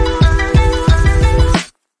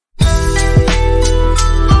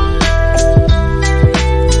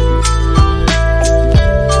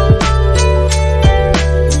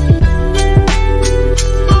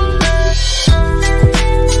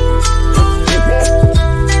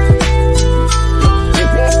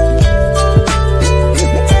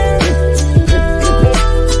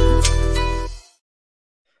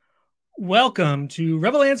Welcome to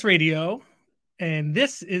Rebel Ants Radio, and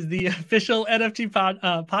this is the official NFT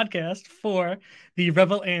podcast for the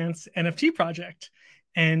Rebel Ants NFT project.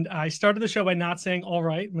 And I started the show by not saying, all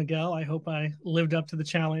right, Miguel. I hope I lived up to the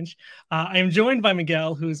challenge. I am joined by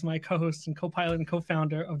Miguel, who is my co-host and co-pilot and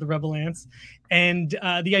co-founder of the Rebel Ants. And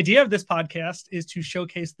the idea of this podcast is to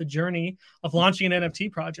showcase the journey of launching an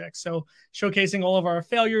NFT project. So showcasing all of our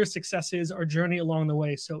failures, successes, our journey along the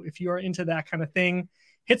way. So if you are into that kind of thing,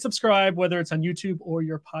 hit subscribe, whether it's on YouTube or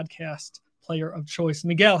your podcast player of choice.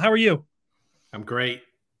 Miguel, how are you? I'm great.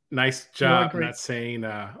 Nice job not saying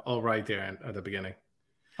all right there at the beginning.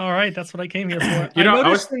 All right, that's what I came here for.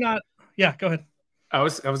 Yeah, go ahead. I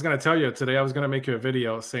was going to tell you today, I was going to make you a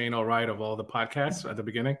video saying all right of all the podcasts at the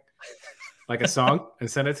beginning, like a song, and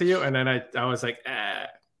send it to you. And then I was like,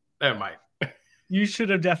 never mind. You should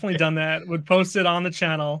have definitely done that. Would post it on the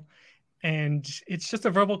channel. And it's just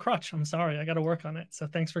a verbal crutch. I'm sorry. I got to work on it. So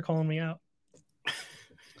thanks for calling me out.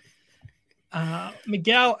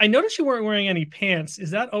 Miguel, I noticed you weren't wearing any pants.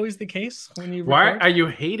 Is that always the case when you record? Why are you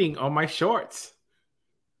hating on my shorts?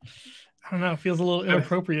 I don't know. It feels a little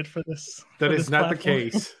inappropriate for this. That is not the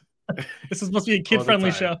case. This is supposed to be a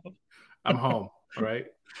kid-friendly show. I'm home. All right.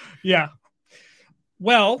 Yeah.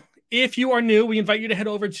 Well, if you are new, we invite you to head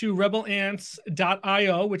over to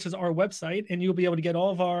rebelants.io, which is our website, and you'll be able to get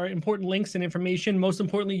all of our important links and information. Most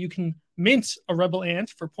importantly, you can mint a Rebel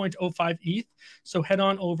Ant for 0.05 ETH. So head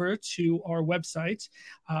on over to our website.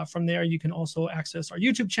 From there, you can also access our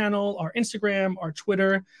YouTube channel, our Instagram, our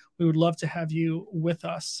Twitter. We would love to have you with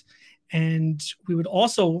us. And we would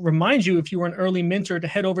also remind you, if you are an early minter, to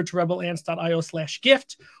head over to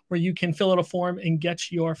rebelants.io/gift, where you can fill out a form and get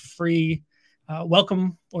your free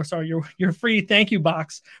your free thank you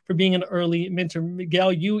box for being an early minter.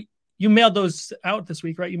 Miguel, you mailed those out this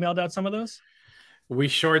week, right? You mailed out some of those? We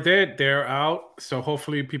sure did. They're out. So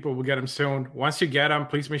hopefully people will get them soon. Once you get them,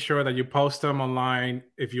 please make sure that you post them online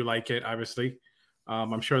if you like it, obviously.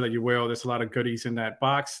 I'm sure that you will. There's a lot of goodies in that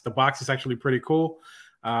box. The box is actually pretty cool.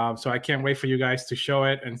 So I can't wait for you guys to show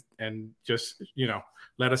it and just,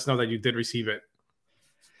 let us know that you did receive it.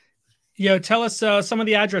 Yeah, tell us some of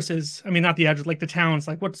the addresses. I mean, not the address, like the towns.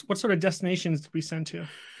 Like what sort of destinations did we send to?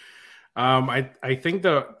 I think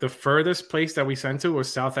the furthest place that we sent to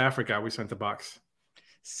was South Africa. We sent the box.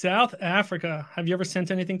 South Africa. Have you ever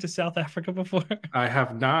sent anything to South Africa before? I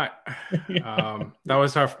have not. That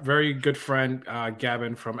was our very good friend,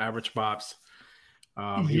 Gavin from Average Bobs.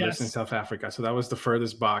 He lives in South Africa. So that was the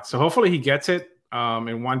furthest box. So hopefully he gets it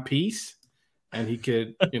in one piece and he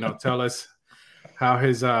could, tell us how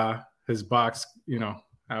his box,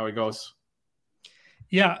 how it goes.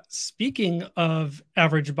 Yeah. Speaking of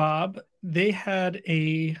Average Bob, they had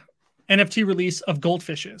a NFT release of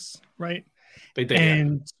goldfishes, right? They did.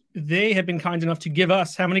 And they have been kind enough to give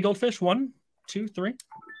us how many goldfish? 1, 2, 3?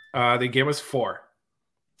 They gave us 4.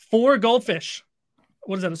 4 goldfish.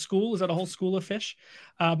 What is that, a school? Is that a whole school of fish?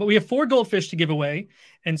 But we have 4 goldfish to give away.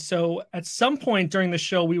 And so at some point during the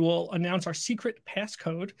show, we will announce our secret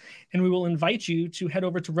passcode, and we will invite you to head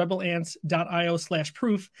over to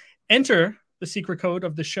rebelants.io/proof, enter the secret code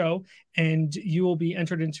of the show, and you will be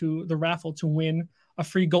entered into the raffle to win a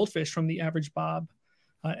free goldfish from the Average Bob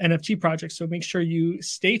NFT project. So make sure you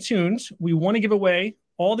stay tuned. We want to give away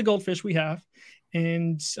all the goldfish we have,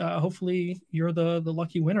 and hopefully you're the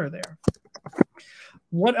lucky winner there.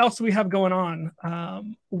 What else do we have going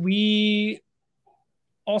on? We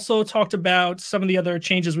also talked about some of the other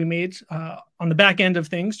changes we made on the back end of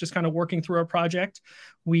things, just kind of working through our project.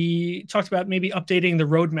 We talked about maybe updating the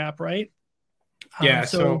roadmap, right? Yeah.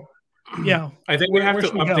 I think we have to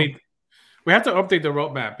update. We have to update the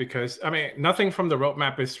roadmap because, nothing from the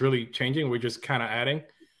roadmap is really changing. We're just kind of adding.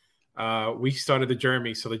 We started the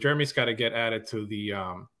journey, so the journey's got to get added to the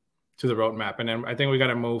roadmap, and then I think we got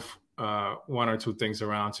to move 1 or 2 things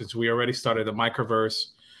around since we already started the microverse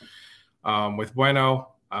with Bueno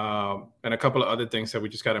and a couple of other things that we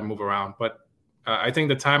just got to move around. But I think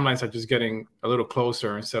the timelines are just getting a little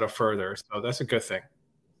closer instead of further, so that's a good thing.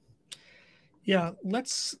 Yeah,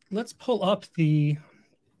 let's pull up the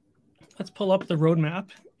roadmap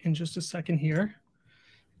in just a second here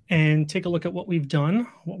and take a look at what we've done,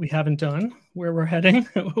 what we haven't done, where we're heading,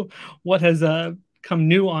 what has come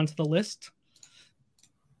new onto the list.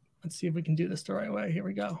 Let's see if we can do this the right way. Here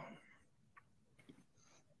we go.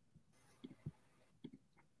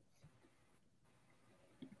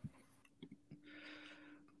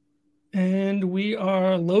 And we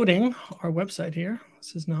are loading our website here.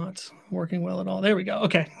 This is not working well at all. There we go.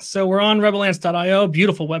 Okay, so we're on rebelants.io.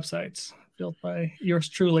 Beautiful websites built by yours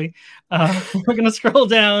truly. We're going to scroll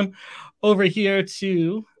down over here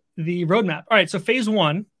to the roadmap. All right, so phase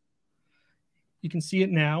 1 You can see it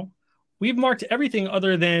now. We've marked everything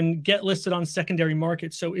other than get listed on secondary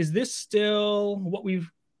market. So is this still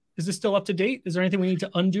is this still up to date? Is there anything we need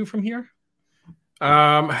to undo from here?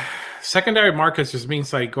 Secondary markets just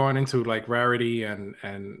means like going into like rarity and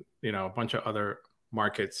a bunch of other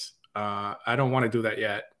markets. I don't want to do that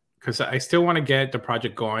yet because I still want to get the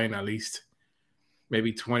project going at least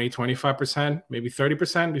maybe 20-25%, maybe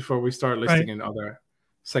 30% before we start listing in other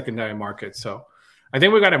secondary markets. So I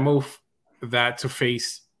think we got to move that to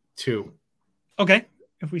phase 2. Okay.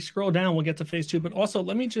 If we scroll down, we'll get to phase 2. But also,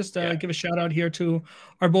 let me just give a shout out here to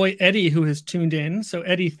our boy Eddie, who has tuned in. So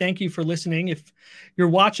Eddie, thank you for listening. If you're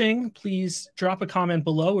watching, please drop a comment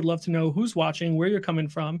below. Would love to know who's watching, where you're coming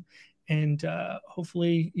from. And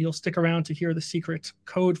hopefully you'll stick around to hear the secret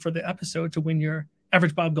code for the episode to win your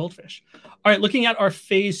Average Bob Goldfish. All right, looking at our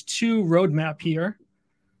phase 2 roadmap here,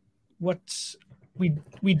 what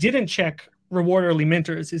we didn't check reward early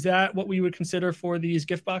minters. Is that what we would consider for these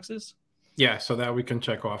gift boxes? Yeah, so that we can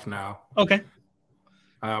check off now. Okay.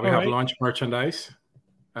 We have launch merchandise,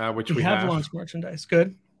 which we have launch merchandise.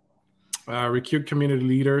 Good. Recruit community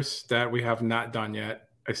leaders that we have not done yet.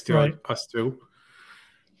 I still us too.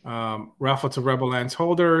 Raffle to Rebel Lands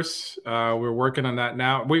holders. We're working on that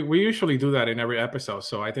now. We usually do that in every episode,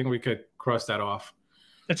 so I think we could cross that off.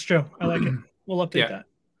 That's true. I like it. We'll update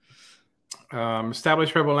that.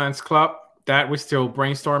 Established Rebel Lands Club. That we're still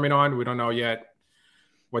brainstorming on. We don't know yet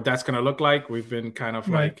what that's going to look like. We've been kind of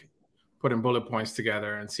like putting bullet points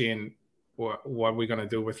together and seeing what we're going to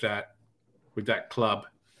do with that club.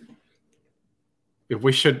 If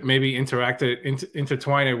we should maybe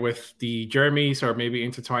intertwine it with the Jeremys or maybe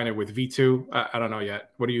intertwine it with V2. I don't know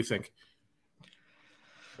yet. What do you think?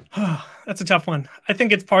 That's a tough one. I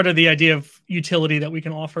think it's part of the idea of utility that we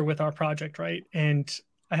can offer with our project, right? And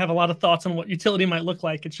I have a lot of thoughts on what utility might look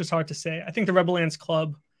like. It's just hard to say. I think the Rebel Lands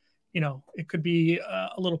Club, it could be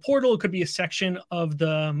a little portal. It could be a section of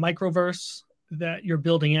the microverse that you're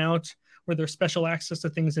building out where there's special access to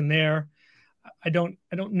things in there. I don't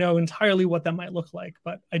know entirely what that might look like,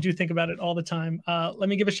 but I do think about it all the time. Let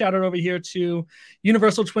me give a shout out over here to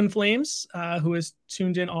Universal Twin Flames, who is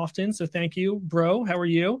tuned in often. So thank you, bro. How are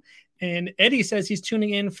you? And Eddie says he's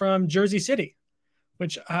tuning in from Jersey City,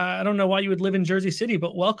 which I don't know why you would live in Jersey City,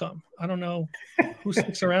 but welcome. I don't know who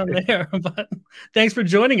sticks around there, but thanks for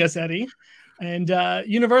joining us, Eddie. And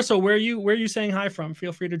Universal, where are you saying hi from?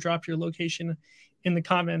 Feel free to drop your location in the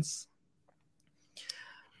comments.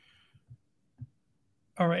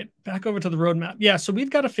 All right, back over to the roadmap. Yeah, so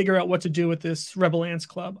we've got to figure out what to do with this Rebel Lands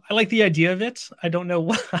Club. I like the idea of it. I don't know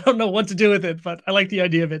what to do with it, but I like the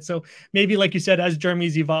idea of it. So maybe, like you said, as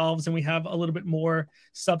Jeremy's evolves and we have a little bit more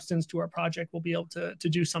substance to our project, we'll be able to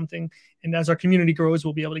do something. And as our community grows,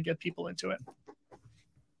 we'll be able to get people into it.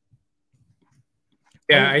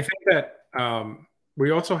 Yeah, I think that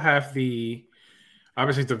we also have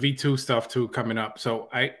obviously the V2 stuff too coming up. So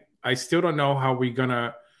I still don't know how we're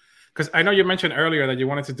gonna. Because I know you mentioned earlier that you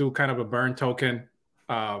wanted to do kind of a burn token,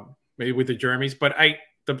 maybe with the Jeremys. But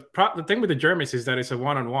the thing with the Jeremys is that it's a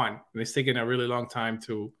one-on-one, and it's taking a really long time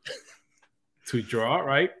to draw,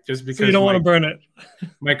 right? Just because so you don't want to burn it.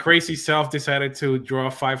 My crazy self decided to draw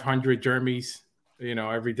 500 Jeremys,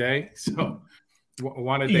 every day. So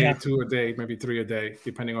one a day, 2 a day, maybe 3 a day,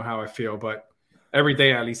 depending on how I feel. But every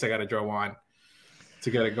day, at least I got to draw one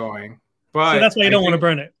to get it going. But so that's why you don't want to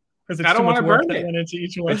burn it. I don't want to burn it.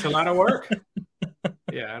 It's a lot of work.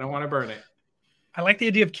 Yeah, I don't want to burn it. I like the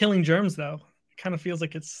idea of killing germs, though. It kind of feels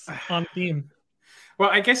like it's on theme. Well,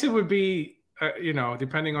 I guess it would be,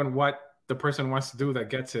 depending on what the person wants to do that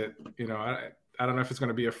gets it. I don't know if it's going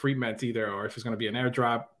to be a free mint either, or if it's going to be an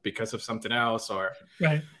airdrop because of something else, or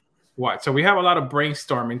what. So we have a lot of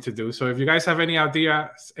brainstorming to do. So if you guys have any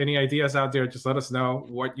ideas out there, just let us know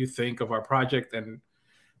what you think of our project and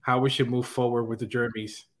how we should move forward with the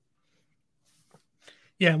Jeremys.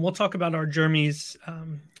 Yeah, and we'll talk about our Jeremy's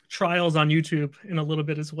trials on YouTube in a little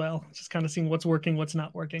bit as well. Just kind of seeing what's working, what's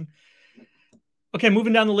not working. Okay,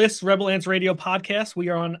 moving down the list, Rebel Ants Radio Podcast. We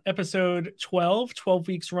are on episode 12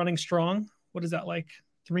 weeks running strong. What is that, like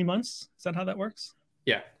 3 months? Is that how that works?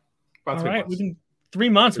 Yeah. All right, we've been 3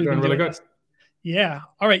 months. We've been really good. This. Yeah.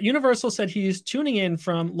 All right, Universal said he's tuning in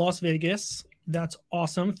from Las Vegas. That's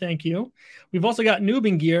awesome. Thank you. We've also got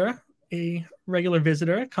Noobin Gear, a regular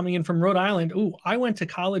visitor coming in from Rhode Island. Ooh, I went to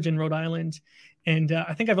college in Rhode Island, and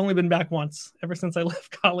I think I've only been back once ever since I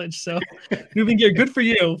left college. So Noobin Gear, good for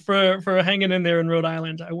you for hanging in there in Rhode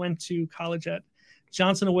Island. I went to college at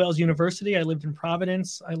Johnson & Wales University. I lived in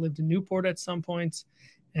Providence. I lived in Newport at some point.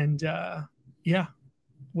 And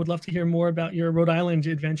would love to hear more about your Rhode Island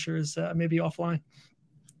adventures, maybe offline.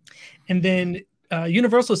 And then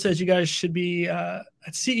Universal says you guys should be at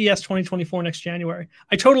CES 2024 next January.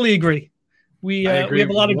 I totally agree. We have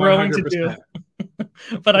a lot of growing 100%. To do,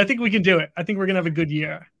 but I think we can do it. I think we're gonna have a good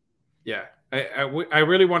year. Yeah, I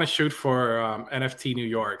really want to shoot for NFT New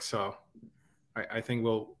York, so I think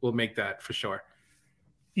we'll make that for sure.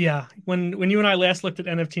 Yeah, when you and I last looked at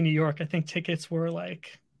NFT New York, I think tickets were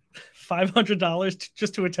like $500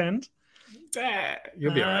 just to attend.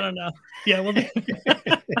 You'll be all right. I don't know. Yeah, we'll be.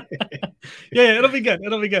 yeah, it'll be good.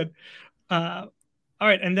 It'll be good. All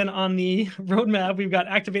right, and then on the roadmap, we've got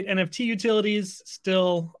activate NFT utilities,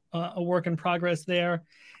 still a work in progress there.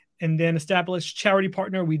 And then establish charity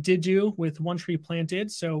partner we did do with One Tree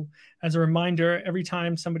Planted. So as a reminder, every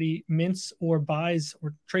time somebody mints or buys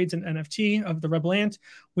or trades an NFT of the Rebel Ant,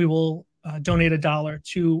 we will donate $1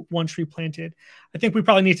 to One Tree Planted. I think we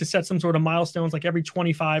probably need to set some sort of milestones, like every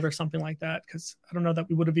 25 or something like that, because I don't know that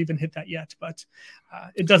we would have even hit that yet. But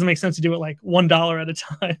it doesn't make sense to do it like $1 at a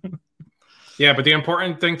time. Yeah, but the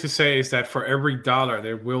important thing to say is that for every $1,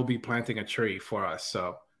 there will be planting a tree for us.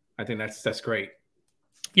 So I think that's great.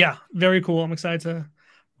 Yeah, very cool. I'm excited to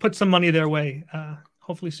put some money their way,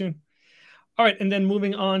 hopefully soon. All right, and then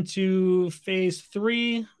moving on to phase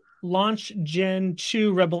 3, launch Gen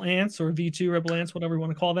 2 Rebel Ants or V2 Rebel Ants, whatever you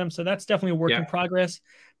want to call them. So that's definitely a work in progress.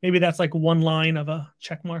 Maybe that's like one line of a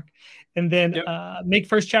check mark. And then make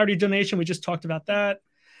first charity donation. We just talked about that.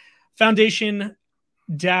 Foundation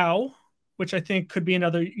DAO, which I think could be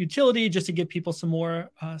another utility just to give people some more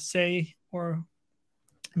say or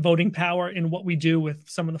voting power in what we do with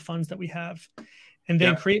some of the funds that we have. And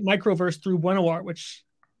then create microverse through Bueno Art, which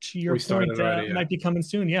to your point might be coming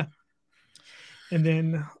soon. Yeah. And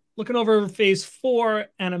then looking over phase 4,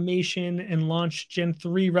 animation, and launch Gen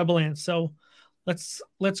 3 Rebel Ant. So let's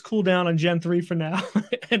cool down on Gen 3 for now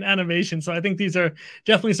and animation. So I think these are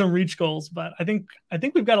definitely some reach goals, but I think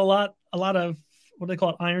we've got a lot of, what do they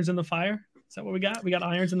call it? Irons in the fire. Is that what we got? We got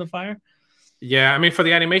irons in the fire. Yeah, I mean, for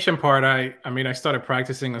the animation part, I started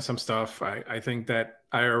practicing on some stuff. I think that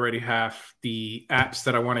I already have the apps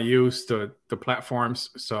that I want to use, the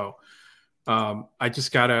platforms. So I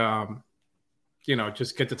just gotta,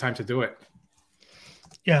 just get the time to do it.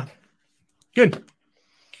 Yeah, good.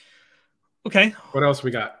 Okay. What else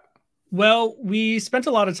we got? Well, we spent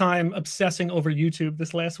a lot of time obsessing over YouTube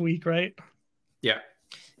this last week, right? Yeah.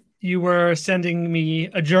 You were sending me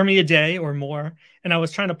a Jeremy a day or more, and I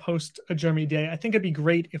was trying to post a Jeremy a day. I think it'd be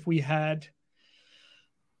great if we had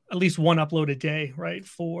at least one upload a day, right,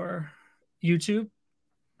 for YouTube.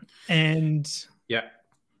 And yeah.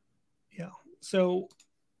 So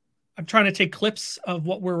I'm trying to take clips of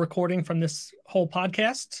what we're recording from this whole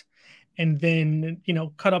podcast and then,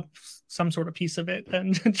 cut up some sort of piece of it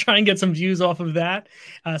and try and get some views off of that.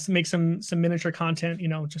 So make some miniature content,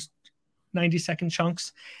 just 90-second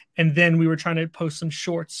chunks. And then we were trying to post some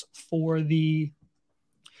shorts for the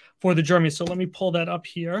Jeremy. So let me pull that up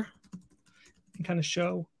here and kind of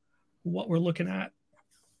show what we're looking at.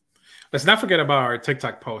 Let's not forget about our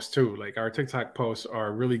TikTok posts too. Like, our TikTok posts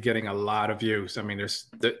are really getting a lot of views. I mean, there's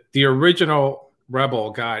the original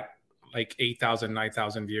Rebel got like 8,000,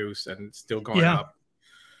 9,000 views and still going up.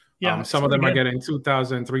 Yeah, some of them are getting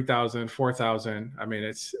 2,000, 3,000, 4,000. I mean,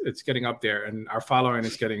 it's getting up there, and our following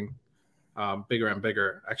is getting bigger and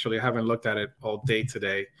bigger. Actually, I haven't looked at it all day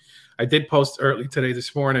today. I did post early today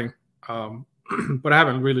this morning, but I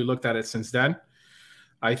haven't really looked at it since then.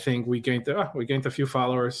 I think we gained a few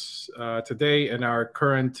followers today, and our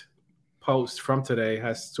current post from today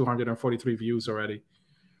has 243 views already.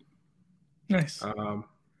 Nice.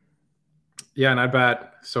 Yeah, not bad.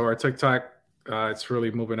 So our TikTok, it's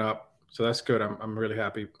really moving up. So that's good. I'm really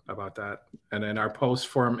happy about that. And then our post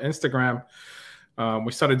from Instagram,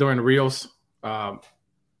 we started doing Reels. The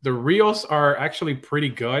Reels are actually pretty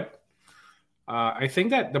good. I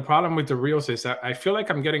think that the problem with the Reels is that I feel like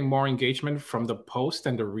I'm getting more engagement from the post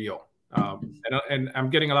than the Reel. And I'm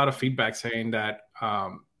getting a lot of feedback saying that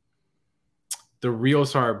the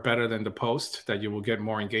Reels are better than the post, that you will get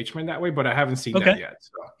more engagement that way, but I haven't seen that yet.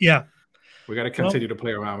 So yeah, we got to continue to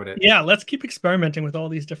play around with it. Yeah, let's keep experimenting with all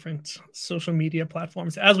these different social media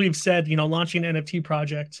platforms. As we've said, launching an NFT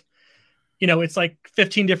project, it's like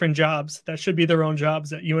 15 different jobs that should be their own jobs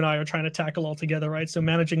that you and I are trying to tackle all together, right? So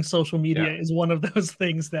managing social media is one of those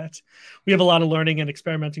things that we have a lot of learning and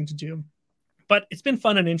experimenting to do. But it's been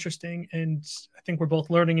fun and interesting, and I think we're both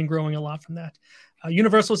learning and growing a lot from that.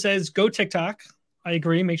 Universal says, go TikTok. I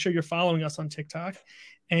agree. Make sure you're following us on TikTok.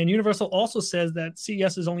 And Universal also says that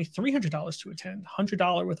CES is only $300 to attend,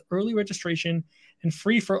 $100 with early registration and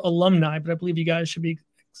free for alumni, but I believe you guys should be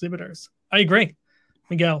exhibitors. I agree.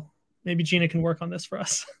 Miguel, maybe Gina can work on this for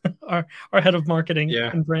us, our head of marketing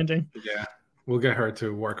and branding. Yeah. We'll get her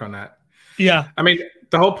to work on that. Yeah. I mean,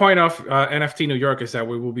 the whole point of NFT New York is that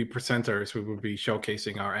we will be presenters. We will be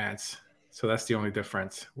showcasing our ads. So that's the only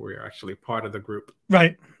difference. We're actually part of the group.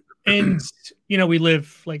 Right. And, we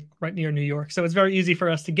live like right near New York. So it's very easy for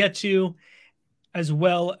us to get to, as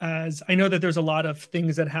well as I know that there's a lot of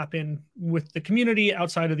things that happen with the community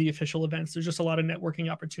outside of the official events. There's just a lot of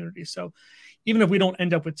networking opportunities. So even if we don't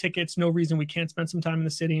end up with tickets, no reason we can't spend some time in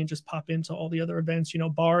the city and just pop into all the other events,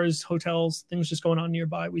 bars, hotels, things just going on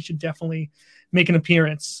nearby. We should definitely make an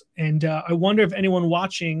appearance. And I wonder if anyone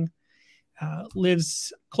watching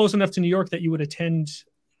lives close enough to New York that you would attend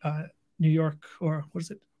New York, or what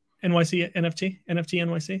is it? NFT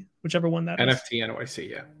NYC, whichever one that is. NFT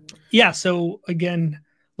NYC, yeah. Yeah, so again,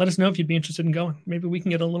 let us know if you'd be interested in going. Maybe we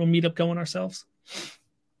can get a little meetup going ourselves.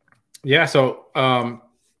 Yeah, so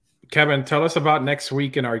Kevin, tell us about next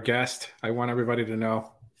week and our guest. I want everybody to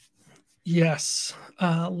know. Yes.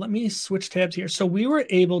 Let me switch tabs here. So we were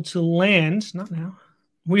able to land, not now,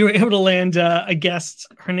 we were able to land a guest.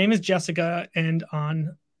 Her name is Jessica, and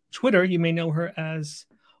on Twitter, you may know her as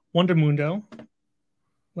Wondermundo.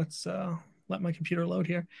 Let's let my computer load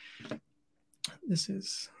here. This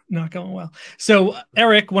is not going well. So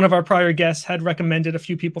Eric, one of our prior guests, had recommended a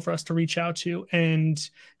few people for us to reach out to, and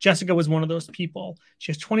Jessica was one of those people.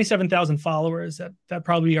 She has 27,000 followers. That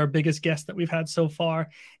probably be our biggest guest that we've had so far.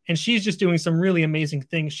 And she's just doing some really amazing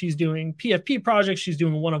things. She's doing PFP projects. She's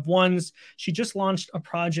doing one-of-ones. She just launched a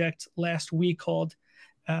project last week called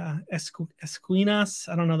Esquinas.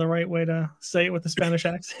 I don't know the right way to say it with the Spanish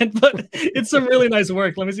accent, but it's some really nice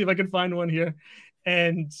work. Let me see if I can find one here.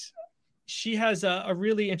 And she has a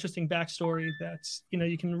really interesting backstory that's,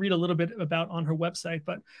 you can read a little bit about on her website,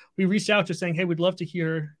 but we reached out just saying, hey, we'd love to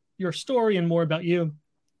hear your story and more about you.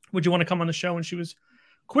 Would you want to come on the show? And she was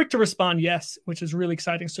quick to respond yes, which is really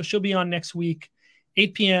exciting. So she'll be on next week,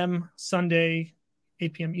 8 p.m.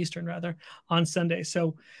 Eastern rather, on Sunday.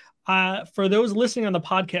 So for those listening on the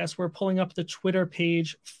podcast, we're pulling up the Twitter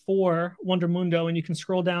page for Wondermundo, and you can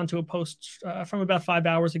scroll down to a post from about 5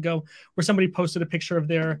 hours ago where somebody posted a picture of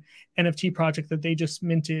their NFT project that they just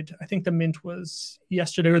minted. I think the mint was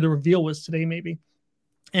yesterday, or the reveal was today, maybe.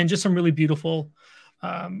 And just some really beautiful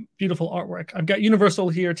artwork. I've got Universal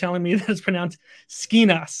here telling me that it's pronounced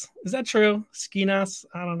Skinas. Is that true? Skinas?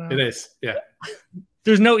 I don't know. It is, yeah.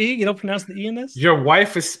 There's no E? You don't pronounce the E in this? Your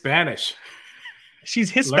wife is Spanish.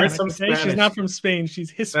 She's Hispanic. Okay? She's not from Spain.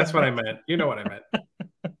 She's Hispanic. That's what I meant. You know what I meant.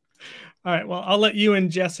 All right. Well, I'll let you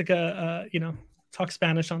and Jessica, talk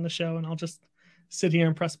Spanish on the show, and I'll just sit here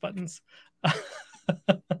and press buttons.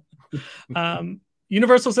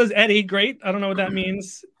 Universal says Eddie, great. I don't know what that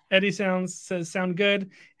means. Eddie says sound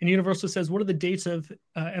good. And Universal says, what are the dates of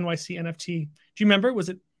NYC NFT? Do you remember? Was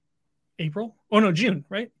it April? Oh no, June,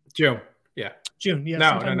 right? June. Yeah. June. Yeah.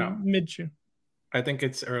 No. Mid-June. I think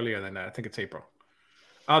it's earlier than that. I think it's April.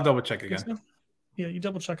 I'll double check again. So? Yeah, you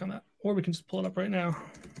double check on that. Or we can just pull it up right now.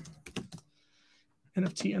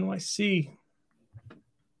 NFT NYC.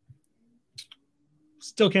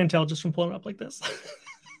 Still can't tell just from pulling it up like this.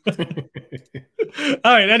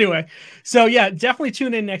 All right, anyway. So yeah, definitely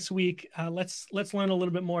tune in next week. Let's learn a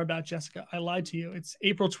little bit more about Jessica. I lied to you. It's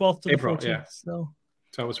April 12th to the 14th. Yeah. So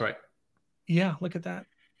I was right. Yeah, look at that.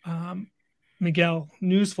 Miguel,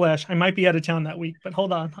 newsflash, I might be out of town that week, but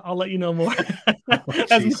hold on. I'll let you know more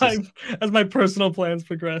as my personal plans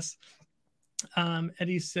progress.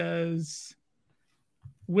 Eddie says,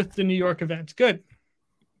 with the New York event. Good.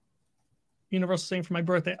 Universal saying for my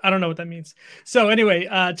birthday. I don't know what that means. So anyway,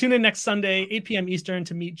 tune in next Sunday, 8 p.m. Eastern,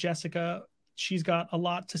 to meet Jessica. She's got a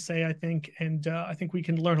lot to say, I think, and I think we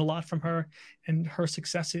can learn a lot from her and her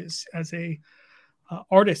successes as a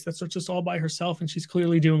artist that's just all by herself, and she's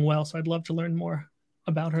clearly doing well. So I'd love to learn more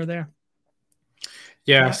about her there.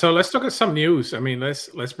 Yeah, so let's look at some news. I mean, let's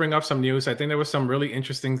bring up some news. I think there was some really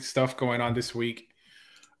interesting stuff going on this week.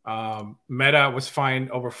 Meta was fined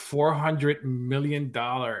over $400 million.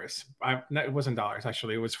 It wasn't dollars,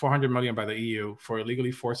 actually. It was $400 million by the EU for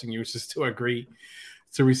illegally forcing users to agree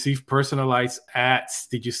to receive personalized ads.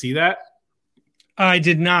 Did you see that? I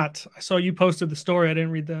did not. I saw you posted the story. I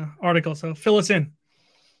didn't read the article, so fill us in.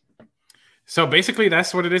 So basically,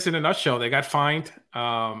 that's what it is in a nutshell. They got fined.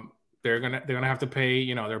 They're gonna have to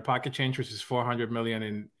pay, their pocket change, which is $400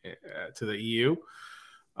 million to the EU.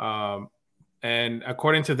 And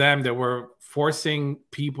according to them, they were forcing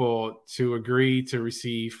people to agree to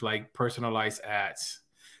receive like personalized ads.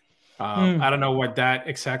 I don't know what that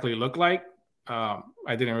exactly looked like. I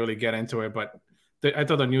didn't really get into it, but I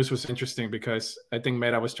thought the news was interesting because I think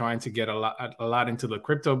Meta was trying to get a lot into the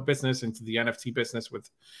crypto business, into the NFT business with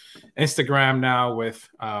Instagram now, with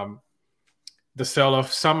the sale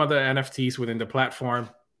of some of the NFTs within the platform.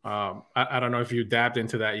 I don't know if you dabbed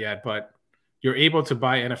into that yet, but you're able to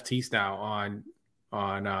buy NFTs now on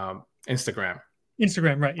Instagram.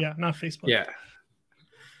 Instagram, right? Yeah, not Facebook. Yeah.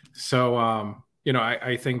 So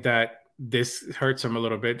I think that this hurts them a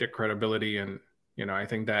little bit, their credibility, and I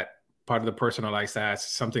think that part of the personalized ads is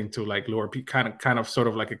something to like lure kind of sort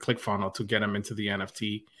of like a click funnel to get them into the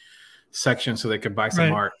NFT section so they could buy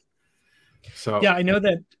some art. So yeah, I know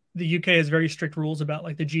that the UK has very strict rules about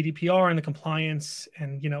like the GDPR and the compliance,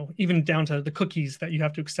 and even down to the cookies that you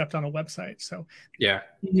have to accept on a website. So yeah,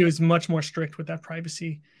 EU is much more strict with that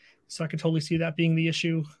privacy. So I could totally see that being the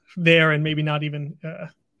issue there, and maybe not even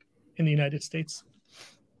in the United States.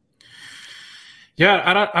 Yeah,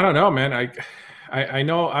 I don't know, man. I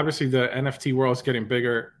know obviously the NFT world is getting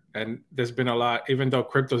bigger, and there's been a lot, even though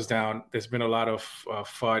crypto's down, there's been a lot of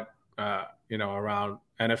FUD, around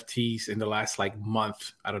NFTs in the last like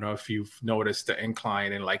month. I don't know if you've noticed the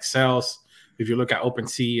incline in like sales. If you look at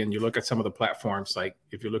OpenSea and you look at some of the platforms, like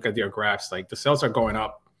if you look at their graphs, like the sales are going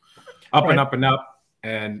up and up and up,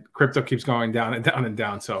 and crypto keeps going down and down and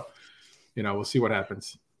down. So, we'll see what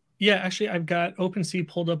happens. Yeah, actually, I've got OpenSea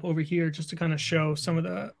pulled up over here just to kind of show some of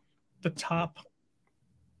the top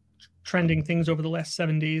trending things over the last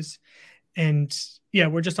 7 days. And yeah,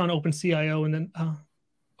 we're just on OpenSea.io and then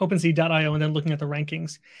OpenSea.io and then looking at the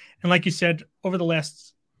rankings. And like you said, over the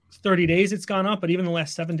last 30 days, it's gone up, but even the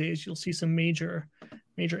last 7 days, you'll see some major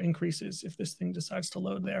increases if this thing decides to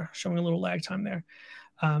load there, showing a little lag time there.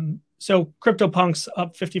 So CryptoPunks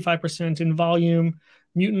up 55% in volume.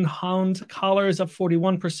 Mutant Hound Collar is up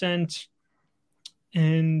 41%.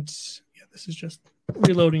 And yeah, this is just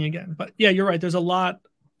reloading again. But yeah, you're right. There's a lot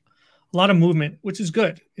of movement, which is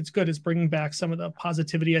good. It's good. It's bringing back some of the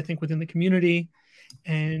positivity, I think, within the community.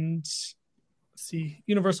 And let's see,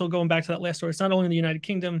 Universal, going back to that last story, it's not only the United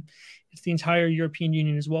Kingdom, it's the entire European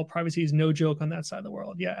Union as well. Privacy is no joke on that side of the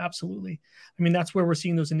world. Yeah, absolutely. I mean, that's where we're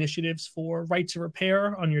seeing those initiatives for right to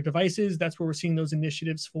repair on your devices. That's where we're seeing those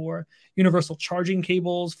initiatives for universal charging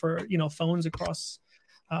cables for, phones across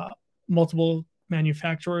multiple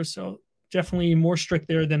manufacturers. So definitely more strict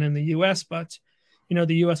there than in the US, but,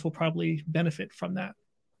 the US will probably benefit from that.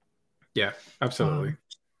 Yeah, absolutely.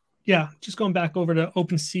 Yeah, just going back over to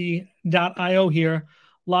OpenSea.io here,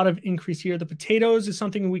 a lot of increase here. The potatoes is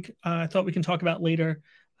something we thought we can talk about later,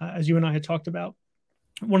 as you and I had talked about.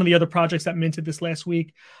 One of the other projects that minted this last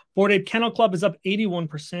week, Bored Ape Kennel Club is up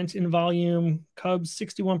 81% in volume. Cubs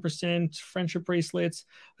 61%. Friendship bracelets.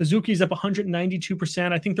 Azuki's up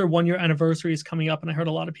 192%. I think their 1 year anniversary is coming up, and I heard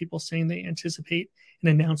a lot of people saying they anticipate an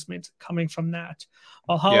announcement coming from that.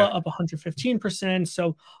 Valhalla up 115%.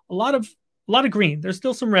 So a lot of green. There's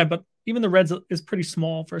still some red, but even the red is pretty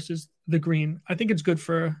small versus the green. I think it's good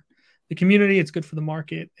for the community. It's good for the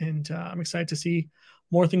market, and I'm excited to see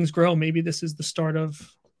more things grow. Maybe this is the start of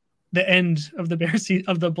the end of the bear season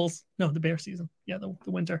of the bulls. No, the bear season. Yeah, the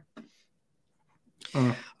winter.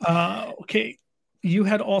 Okay. You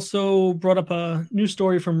had also brought up a new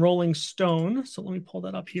story from Rolling Stone. So let me pull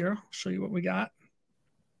that up here. I'll show you what we got.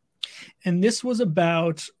 And this was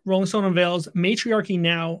about Rolling Stone unveils Matriarchy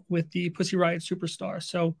Now with the Pussy Riot Superstar.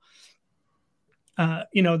 So,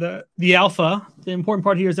 the alpha, the important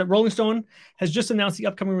part here is that Rolling Stone has just announced the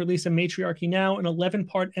upcoming release of Matriarchy Now, an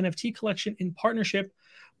 11-part NFT collection in partnership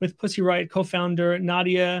with Pussy Riot co-founder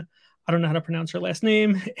Nadia, I don't know how to pronounce her last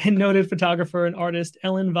name, and noted photographer and artist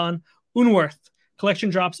Ellen Van Unwerth.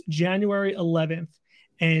 Collection drops January 11th,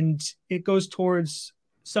 and it goes towards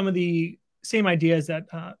some of the same ideas that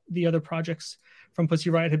the other projects from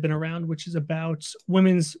Pussy Riot have been around, which is about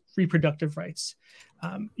women's reproductive rights.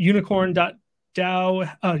 Unicorn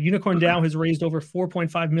DAO has raised over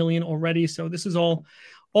 4.5 million already. So this is all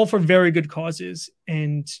for very good causes.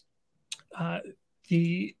 And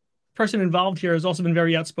the person involved here has also been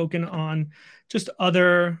very outspoken on just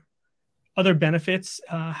other benefits,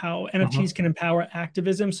 how NFTs can empower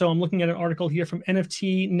activism. So I'm looking at an article here from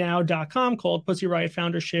NFTnow.com called Pussy Riot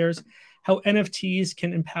Founder Shares How NFTs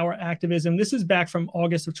Can Empower Activism. This is back from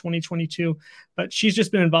August of 2022, but she's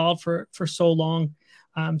just been involved for so long.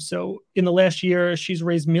 So in the last year, she's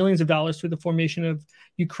raised millions of dollars through the formation of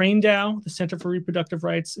Ukraine DAO, the Center for Reproductive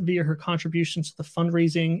Rights, via her contributions to the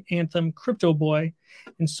fundraising anthem Crypto Boy,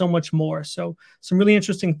 and so much more. So some really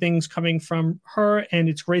interesting things coming from her, and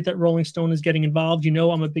it's great that Rolling Stone is getting involved.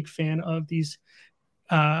 I'm a big fan of these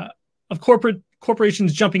of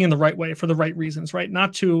corporations jumping in the right way for the right reasons, right?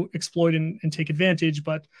 Not to exploit and take advantage,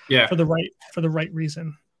 but for the right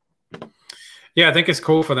reason. Yeah, I think it's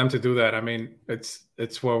cool for them to do that. I mean, it's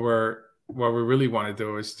what we really want to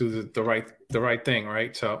do is do the right thing,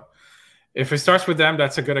 right? So, If it starts with them,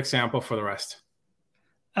 that's a good example for the rest.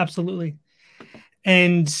 Absolutely.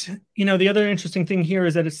 And, the other interesting thing here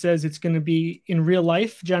is that it says it's going to be in real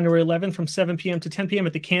life, January 11th from 7 p.m. to 10 p.m.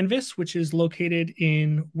 at the Canvas, which is located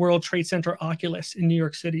in World Trade Center Oculus in New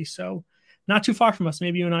York City. So not too far from us.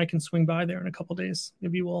 Maybe you and I can swing by there in a couple days.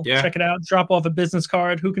 Maybe we'll check it out, drop off a business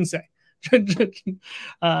card. Who can say?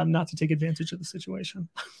 Not to take advantage of the situation.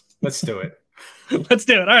 Let's do it. Let's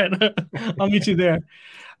do it. All right. I'll meet you there.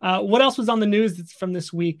 What else was on the news that's from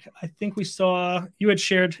this week? I think we saw you had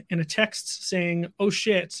shared in a text saying, "Oh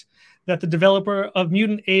shit," that the developer of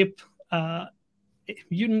Mutant Ape Planet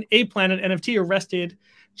NFT arrested,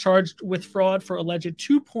 charged with fraud for alleged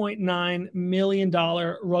 $2.9 million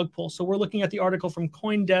rug pull. So we're looking at the article from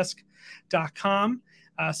CoinDesk.com.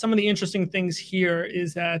 Some of the interesting things here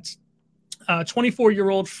is that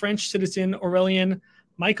 24-year-old French citizen Aurélien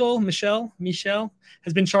Michel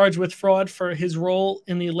has been charged with fraud for his role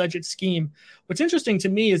in the alleged scheme. What's interesting to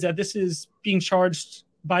me is that this is being charged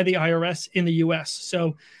by the IRS in the U.S.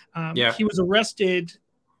 So he was arrested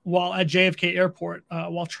while at JFK Airport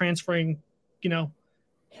while transferring, I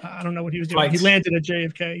don't know what he was doing. Flights. He landed at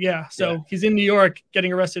JFK. Yeah. So he's in New York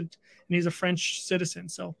getting arrested, and he's a French citizen.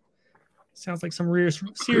 So sounds like some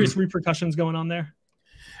serious repercussions going on there.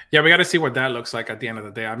 Yeah, we got to see what that looks like at the end of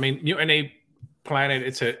the day. I mean, Mutant Ape Planet,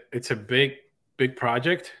 it's a big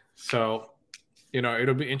project. So,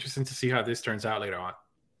 it'll be interesting to see how this turns out later on.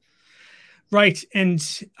 Right. And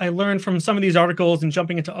I learned from some of these articles and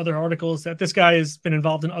jumping into other articles that this guy has been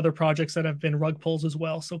involved in other projects that have been rug pulls as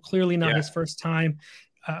well. So clearly not his first time.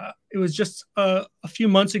 It was just a few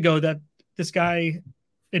months ago that this guy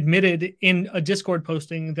admitted in a Discord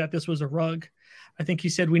posting that this was a rug. I think he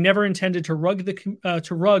said, "We never intended to rug,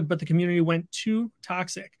 but the community went too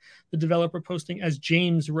toxic." The developer posting, as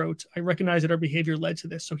James wrote, "I recognize that our behavior led to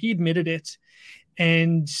this." So he admitted it,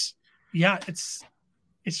 and it's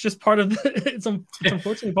just part of it's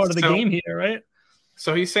unfortunately part of the game here, right?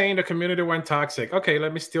 So he's saying the community went toxic. Okay,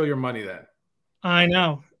 let me steal your money then. I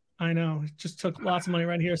know. It just took lots of money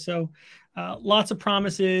right here. So lots of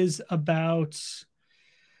promises about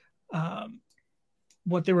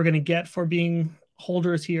what they were going to get for being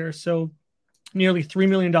holders here. So nearly $3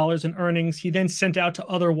 million in earnings. He then sent out to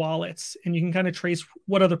other wallets, and you can kind of trace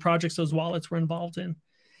what other projects those wallets were involved in.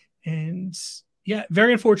 And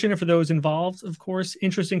very unfortunate for those involved, of course.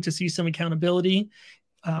 Interesting to see some accountability.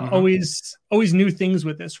 Always new things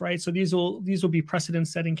with this, right? So these will be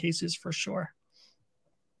precedent-setting cases for sure.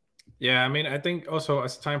 Yeah, I mean, I think also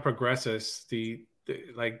as time progresses, the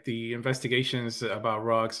investigations about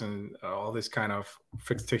rugs and all this kind of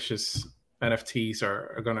fictitious NFTs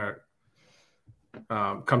are going to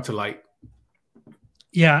come to light.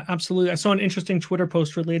 Yeah, absolutely. I saw an interesting Twitter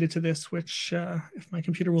post related to this, which if my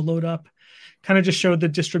computer will load up, kind of just showed the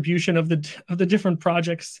distribution of the different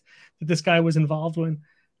projects that this guy was involved in.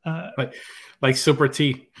 Like Super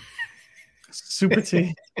T. Super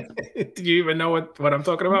T. Do you even know what I'm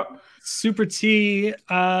talking about? Super T.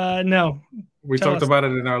 No. We talked about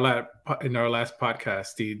it in our last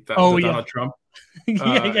podcast. The Donald Trump.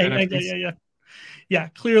 Yeah,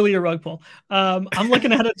 clearly a rug pull. I'm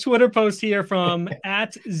looking at a Twitter post here from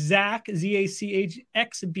 @Zach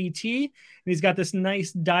ZACHXBT, and he's got this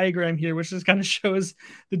nice diagram here, which just kind of shows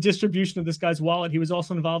the distribution of this guy's wallet. He was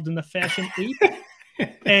also involved in the Fashion Ape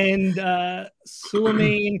and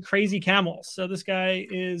Suleiman Crazy Camel. So this guy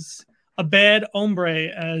is a bad hombre,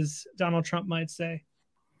 as Donald Trump might say.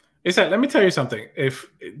 Let me tell you something. If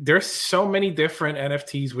there's so many different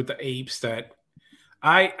NFTs with the apes that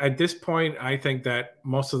at this point, I think that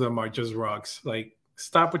most of them are just rugs. Like,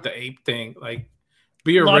 stop with the ape thing. Like,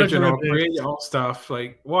 be original, create your own stuff.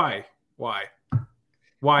 Like, why,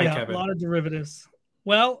 Kevin? A lot of derivatives.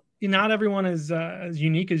 Well, not everyone is as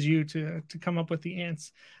unique as you to come up with the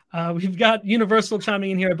ants. We've got Universal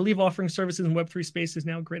chiming in here. I believe offering services in Web3 space is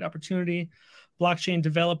now a great opportunity. Blockchain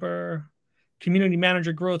developer, community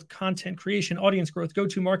manager growth, content creation, audience growth,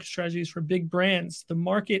 go-to market strategies for big brands. The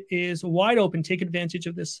market is wide open. Take advantage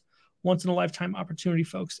of this once-in-a-lifetime opportunity,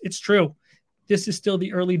 folks. It's true. This is still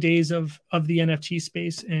the early days of the NFT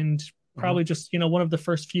space, and probably just one of the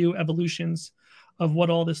first few evolutions of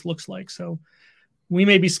what all this looks like. So we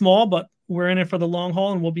may be small, but we're in it for the long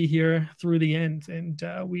haul, and we'll be here through the end. And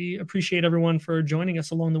we appreciate everyone for joining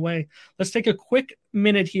us along the way. Let's take a quick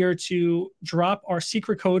minute here to drop our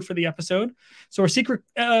secret code for the episode. So our secret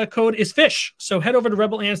code is FISH. So head over to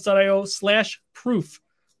rebelants.io/proof.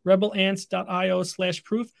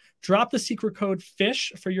 rebelants.io/proof. Drop the secret code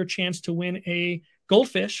FISH for your chance to win a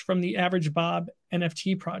Goldfish from the Average Bob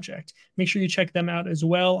NFT project. Make sure you check them out as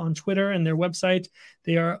well on Twitter and their website.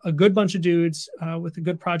 They are a good bunch of dudes with a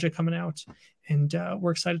good project coming out, and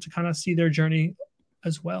we're excited to kind of see their journey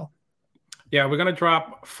as well. Yeah, we're going to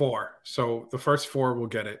drop 4. So the first 4 will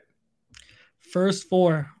get it. First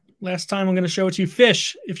 4. Last time I'm going to show it to you.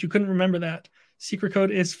 Fish, if you couldn't remember that. Secret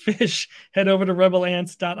code is FISH. Head over to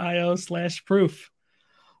rebelants.io/proof.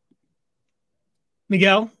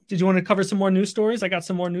 Miguel, did you want to cover some more news stories? I got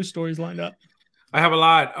some more news stories lined up. I have a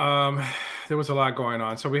lot. There was a lot going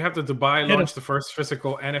on. So we have the Dubai launched the first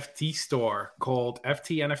physical NFT store called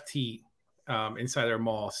FT NFT inside their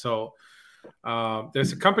mall. So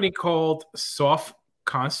there's a company called Soft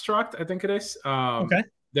Construct, I think it is. Okay.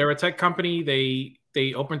 They're a tech company.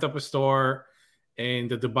 They opened up a store in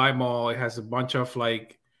the Dubai Mall. It has a bunch of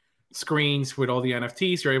like screens with all the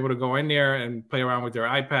NFTs. You're able to go in there and play around with their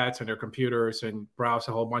iPads and their computers and browse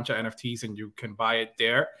a whole bunch of NFTs, and you can buy it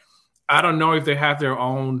there. I don't know if they have their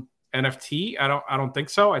own NFT. I don't think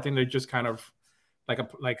so. I think they're just kind of like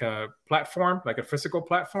a platform, like a physical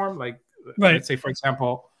platform. Like right. Let's say, for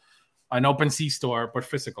example, an OpenSea store, but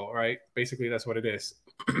physical, right? Basically, that's what it is.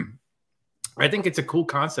 I think it's a cool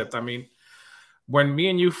concept. I mean, when me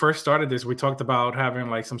and you first started this, we talked about having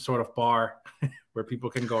like some sort of bar where people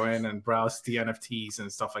can go in and browse the NFTs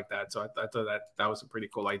and stuff like that. So I thought that was a pretty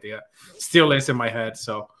cool idea. Still is in my head.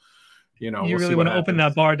 So, you know, you really want to open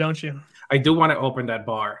that bar, don't you? I do want to open that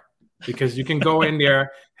bar because you can go in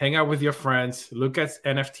there, hang out with your friends, look at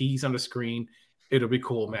NFTs on the screen. It'll be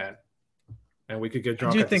cool, man. And we could get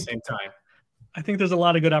drunk at the same time. I think there's a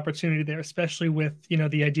lot of good opportunity there, especially with, you know,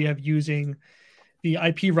 the idea of using the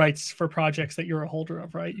IP rights for projects that you're a holder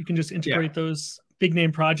of, right? You can just integrate those big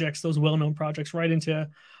name projects, those well-known projects right into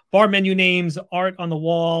bar menu names, art on the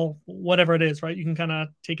wall, whatever it is, right? You can kind of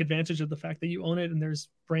take advantage of the fact that you own it and there's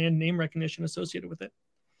brand name recognition associated with it.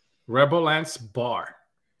 Rebel Lance Bar.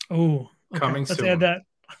 Oh, okay. Coming Let's soon. add that.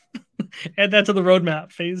 Add that to the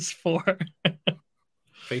roadmap. Phase 4.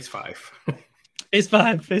 Phase 5. Phase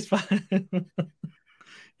 5.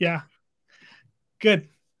 Yeah. Good.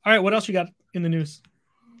 All right. What else you got in the news?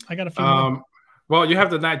 I got a few more. Well, you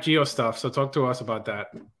have the Nat Geo stuff, so talk to us about that.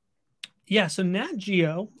 Yeah, so Nat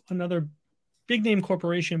Geo, another big name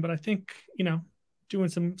corporation, but I think, you know, doing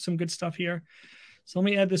some good stuff here. So let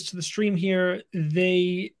me add this to the stream here.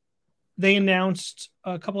 They announced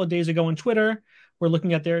a couple of days ago on Twitter. We're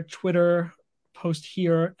looking at their Twitter post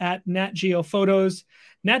here at Nat Geo Photos.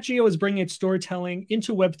 Nat Geo is bringing its storytelling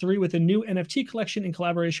into Web3 with a new NFT collection in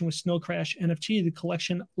collaboration with Snow Crash NFT. The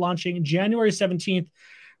collection launching January 17th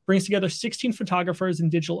brings together 16 photographers and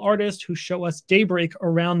digital artists who show us daybreak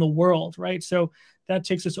around the world, right? So that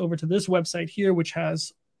takes us over to this website here, which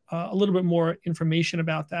has a little bit more information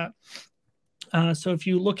about that. So if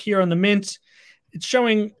you look here on the Mint, it's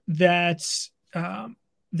showing that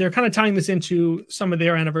they're kind of tying this into some of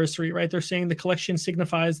their anniversary, right? They're saying the collection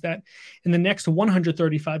signifies that in the next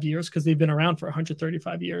 135 years, because they've been around for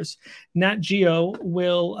 135 years, Nat Geo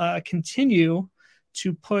will continue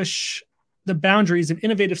to push the boundaries of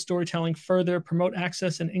innovative storytelling further, promote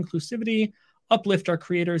access and inclusivity, uplift our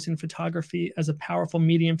creators in photography as a powerful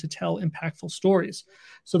medium to tell impactful stories.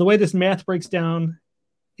 So the way this math breaks down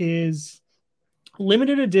is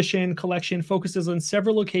limited edition collection focuses on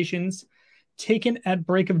several locations taken at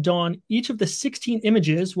break of dawn. Each of the 16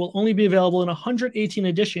 images will only be available in 118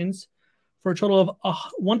 editions for a total of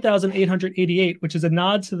 1,888, which is a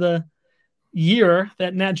nod to the year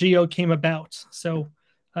that Nat Geo came about. So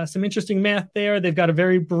some interesting math there. They've got a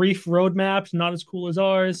very brief roadmap, not as cool as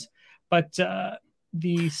ours, but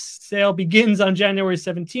the sale begins on January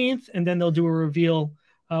 17th, and then they'll do a reveal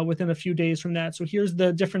within a few days from that. So here's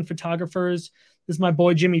the different photographers. This is my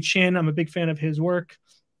boy, Jimmy Chin. I'm a big fan of his work.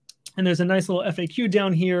 And there's a nice little FAQ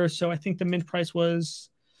down here. So I think the mint price was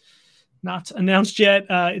not announced yet.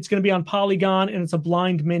 It's going to be on Polygon, and it's a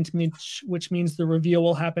blind mint, which means the reveal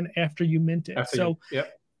will happen after you mint it.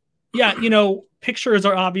 Yeah, you know, pictures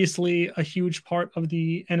are obviously a huge part of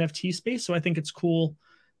the NFT space. So I think it's cool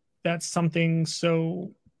that something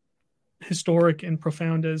so historic and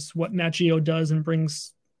profound as what Nat Geo does and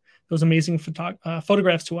brings those amazing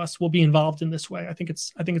photographs to us will be involved in this way. I think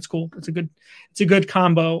it's cool. It's a good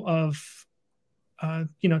combo of,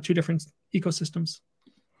 two different ecosystems.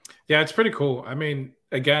 Yeah, it's pretty cool. I mean,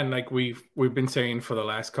 again, like we've been saying for the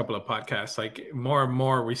last couple of podcasts, like more and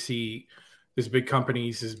more we see these big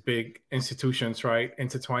companies, these big institutions, right,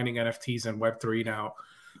 intertwining NFTs and Web3 now.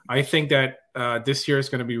 I think that this year is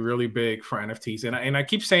going to be really big for NFTs. And I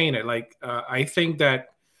keep saying it, like, I think that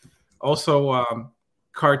also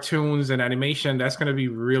cartoons and animation, that's going to be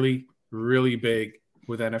really, really big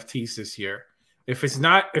with NFTs this year. If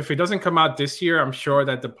it doesn't come out this year, I'm sure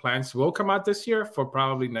that the plans will come out this year for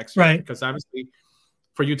probably next year. Right. Because obviously,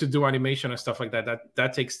 for you to do animation and stuff like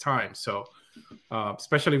that takes time. So,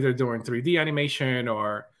 especially if they're doing 3D animation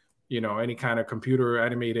or any kind of computer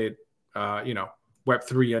animated,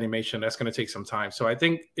 Web3 animation, that's going to take some time. So I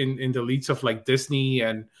think in the leads of like Disney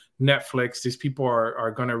and Netflix, these people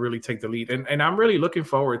are going to really take the lead. And I'm really looking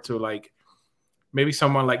forward to like maybe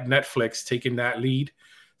someone like Netflix taking that lead,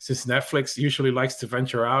 since Netflix usually likes to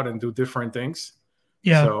venture out and do different things.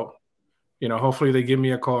 Yeah. So, hopefully they give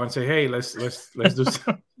me a call and say, hey, let's do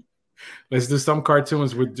let's do some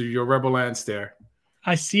cartoons with your Rebel Ants there.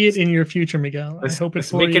 I see it in your future, Miguel. I hope it's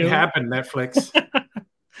for you. Let's make it happen, Netflix.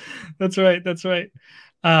 That's right. That's right.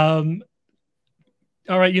 All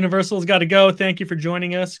right, Universal's got to go. Thank you for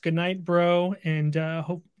joining us. Good night, bro. And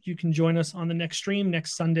hope you can join us on the next stream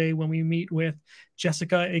next Sunday when we meet with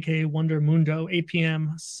Jessica, aka Wonder Mundo, 8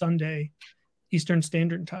 p.m. Sunday, Eastern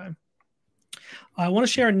Standard Time. I want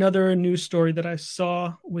to share another news story that I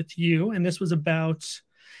saw with you, and this was about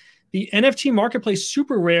the NFT marketplace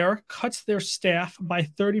Super Rare cuts their staff by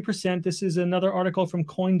 30%. This is another article from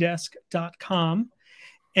CoinDesk.com.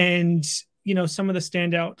 And, some of the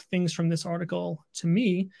standout things from this article to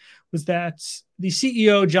me was that the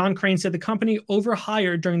CEO, John Crane, said the company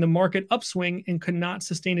overhired during the market upswing and could not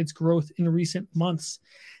sustain its growth in recent months.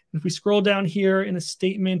 If we scroll down here in a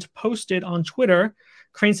statement posted on Twitter,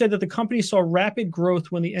 Crane said that the company saw rapid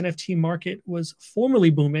growth when the NFT market was formerly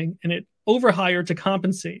booming and it overhired to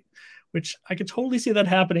compensate, which I could totally see that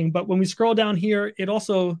happening. But when we scroll down here, it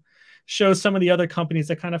also shows some of the other companies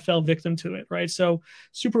that kind of fell victim to it, right? So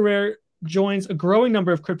Super Rare joins a growing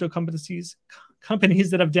number of crypto companies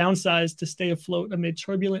that have downsized to stay afloat amid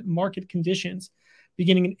turbulent market conditions.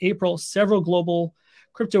 Beginning in April, several global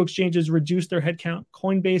crypto exchanges reduced their headcount.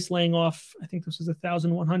 Coinbase laying off, I think this was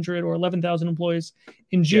 1,100 or 11,000 employees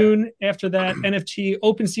in June. Yeah. After that, NFT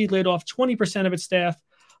OpenSea laid off 20% of its staff,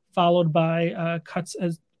 followed by cuts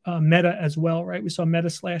as Meta as well, right? We saw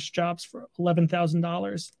Meta slash jobs for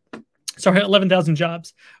 $11,000. Sorry, 11,000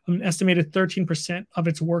 jobs, an estimated 13% of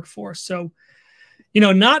its workforce. So,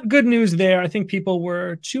 not good news there. I think people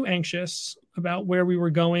were too anxious about where we were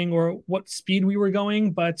going or what speed we were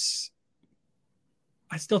going, but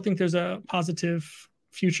I still think there's a positive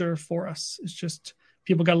future for us. It's just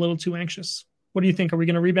people got a little too anxious. What do you think? Are we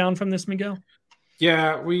going to rebound from this, Miguel?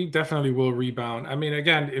 Yeah, we definitely will rebound. I mean,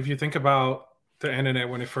 again, if you think about the internet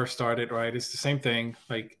when it first started, right, it's the same thing.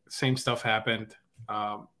 Like, same stuff happened.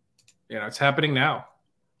 It's happening now.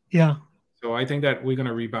 Yeah. So I think that we're going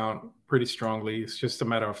to rebound pretty strongly. It's just a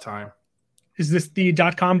matter of time. Is this the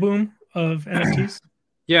 .com boom of NFTs?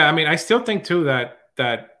 Yeah, I mean, I still think too that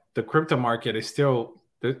the crypto market is still,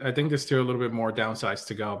 I think there's still a little bit more downsides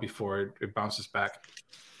to go before it bounces back.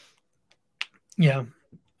 Yeah,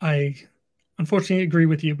 I unfortunately agree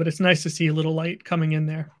with you, but it's nice to see a little light coming in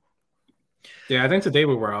there. Yeah, I think today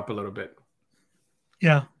we were up a little bit.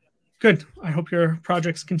 Yeah. Good. I hope your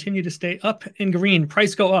projects continue to stay up and green.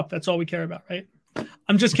 Price go up. That's all we care about, right?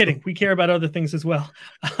 I'm just kidding. We care about other things as well.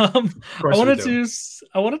 I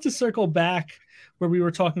wanted to circle back where we were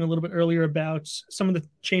talking a little bit earlier about some of the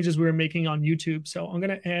changes we were making on YouTube. So I'm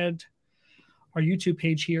going to add our YouTube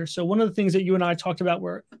page here. So one of the things that you and I talked about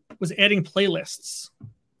was adding playlists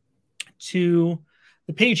to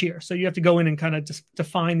the page here. So you have to go in and kind of just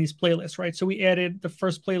define these playlists, right? So we added the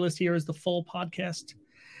first playlist here is the full podcast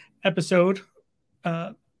episode,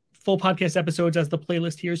 full podcast episodes as the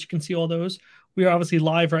playlist here. So you can see all those. We are obviously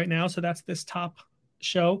live right now. So that's this top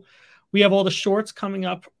show. We have all the shorts coming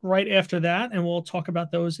up right after that, and we'll talk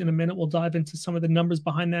about those in a minute. We'll dive into some of the numbers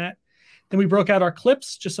behind that. Then we broke out our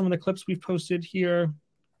clips, just some of the clips we've posted here.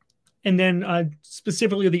 And then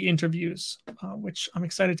specifically the interviews, which I'm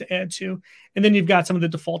excited to add to. And then you've got some of the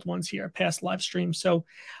default ones here, past live streams. So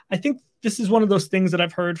I think this is one of those things that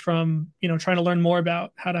I've heard from, trying to learn more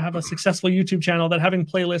about how to have a successful YouTube channel, that having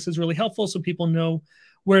playlists is really helpful so people know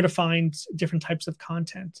where to find different types of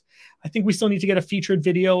content. I think we still need to get a featured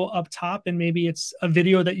video up top, and maybe it's a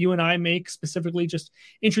video that you and I make specifically just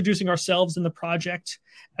introducing ourselves in the project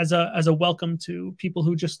as a welcome to people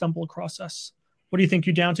who just stumble across us. What do you think?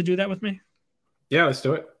 You down to do that with me? Yeah, let's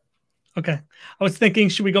do it. Okay. I was thinking,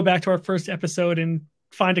 should we go back to our first episode and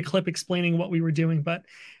find a clip explaining what we were doing? But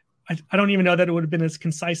I don't even know that it would have been as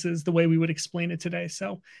concise as the way we would explain it today.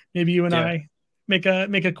 So maybe you and I make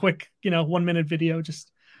a quick, 1 minute video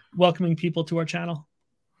just welcoming people to our channel.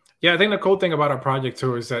 Yeah, I think the cool thing about our project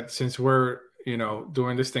too is that since we're,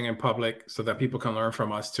 doing this thing in public so that people can learn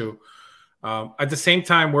from us too. At the same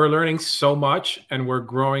time, we're learning so much and we're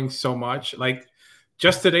growing so much. Like,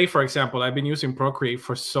 just today, for example, I've been using Procreate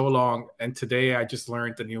for so long, and today I just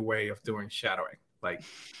learned a new way of doing shadowing. Like,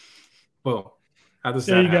 boom, how does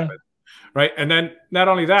that happen? Right. And then not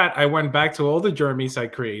only that, I went back to all the Jeremys I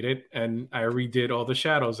created and I redid all the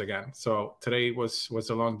shadows again. So today was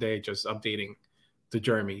a long day just updating the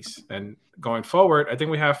Jeremys. And going forward, I think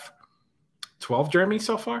we have 12 Jeremys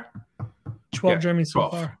so far. 12 Jeremys so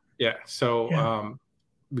far. Yeah. So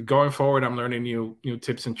going forward, I'm learning new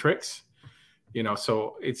tips and tricks.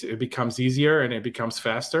 So it becomes easier and it becomes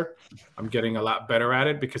faster. I'm getting a lot better at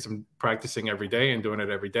it because I'm practicing every day and doing it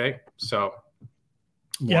every day. So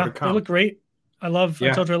they look great. I told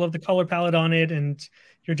you I love the color palette on it, and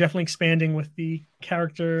you're definitely expanding with the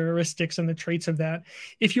characteristics and the traits of that.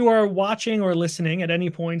 If you are watching or listening at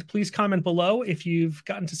any point, please comment below if you've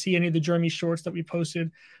gotten to see any of the Jeremy shorts that we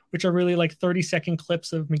posted, which are really like 30-second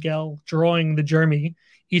clips of Miguel drawing the Jeremy,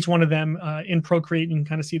 each one of them in Procreate. You can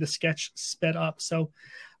kind of see the sketch sped up. So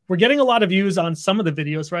we're getting a lot of views on some of the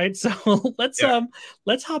videos, right? So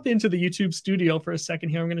let's hop into the YouTube studio for a second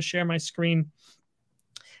here. I'm going to share my screen,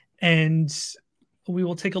 and we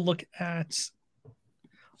will take a look at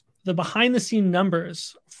the behind the scene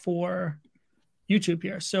numbers for YouTube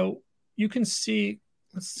here. So you can see,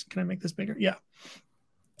 can I make this bigger? Yeah.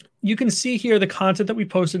 You can see here the content that we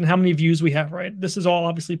posted and how many views we have, right? This is all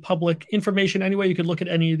obviously public information anyway. You could look at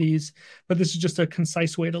any of these, but this is just a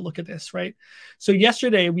concise way to look at this, right? So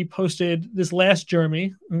yesterday we posted this last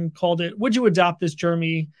Jeremy and called it, "Would you adopt this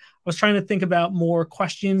Jeremy?" I was trying to think about more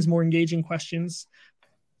questions, more engaging questions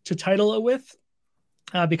to title it with,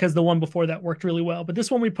 because the one before that worked really well. But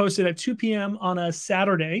this one we posted at 2 p.m. on a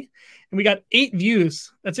Saturday, and we got 8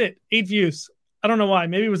 views. That's it, 8 views. I don't know why.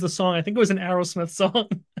 Maybe it was the song. I think it was an Aerosmith song.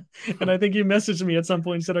 And I think you messaged me at some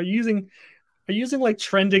point and said, are you using like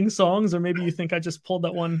trending songs? Or maybe you think I just pulled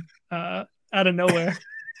that one out of nowhere.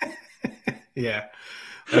 Yeah,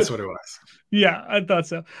 that's what it was. Yeah, I thought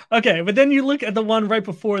so. Okay, but then you look at the one right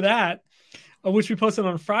before that, which we posted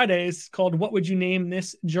on Fridays, called "What Would You Name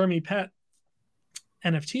This Jeremy Pet?"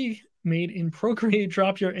 NFT made in Procreate.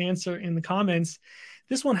 Drop your answer in the comments.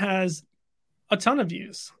 This one has a ton of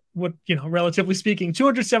views. Relatively speaking,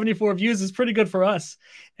 274 views is pretty good for us.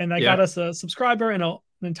 And that got us a subscriber and an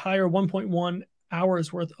entire 1.1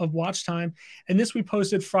 hours worth of watch time. And this we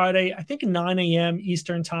posted Friday, I think 9 a.m.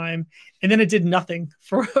 Eastern time. And then it did nothing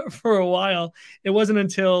for a while. It wasn't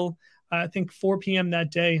until I think 4 p.m.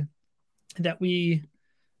 that day that we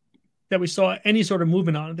saw any sort of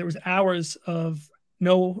movement on it. There was hours of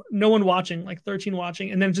no one watching, like 13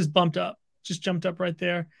 watching, and then it just jumped up right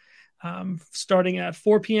there. Starting at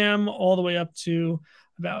 4 p.m. all the way up to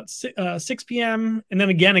about 6 p.m. And then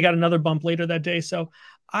again, I got another bump later that day. So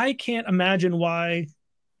I can't imagine why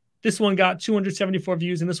this one got 274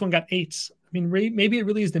 views and this one got 8. I mean, maybe it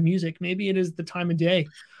really is the music. Maybe it is the time of day.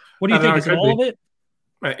 What do you think? Is it all of it?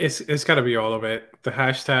 It's got to be all of it. The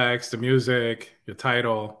hashtags, the music, your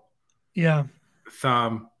title. Yeah.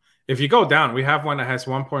 Thumb. If you go down, we have one that has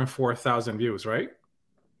 1.4 thousand views, right?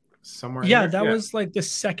 Somewhere. Yeah, that was like the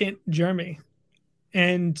second Jeremy.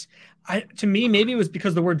 And to me, maybe it was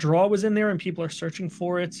because the word draw was in there and people are searching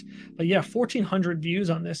for it. But yeah, 1,400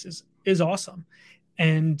 views on this is awesome.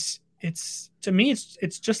 And to me,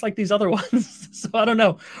 it's just like these other ones. So I don't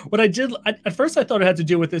know what I did. At first I thought it had to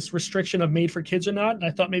do with this restriction of made for kids or not. And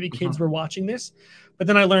I thought maybe kids were watching this, but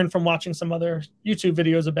then I learned from watching some other YouTube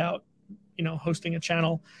videos about, hosting a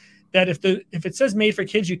channel, that if it says made for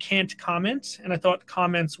kids, you can't comment. And I thought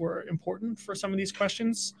comments were important for some of these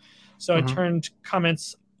questions. So I turned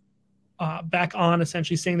comments back on,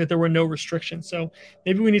 essentially saying that there were no restrictions. So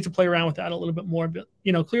maybe we need to play around with that a little bit more. But,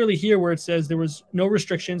 clearly here where it says there was no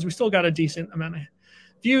restrictions, we still got a decent amount of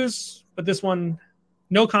views. But this one,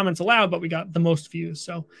 no comments allowed, but we got the most views.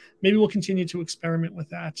 So maybe we'll continue to experiment with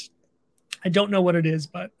that. I don't know what it is,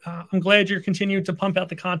 but I'm glad you're continuing to pump out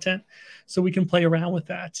the content so we can play around with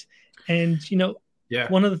that. And,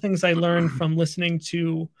 one of the things I learned from listening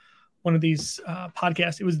to one of these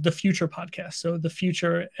podcasts, it was the Future podcast. So the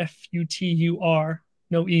Future, Futur,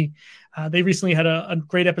 no E. They recently had a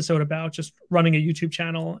great episode about just running a YouTube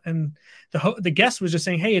channel. And the guest was just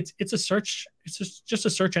saying, hey, it's a search. It's just a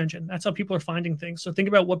search engine. That's how people are finding things. So think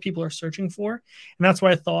about what people are searching for. And that's why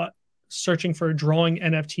I thought searching for drawing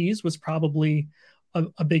NFTs was probably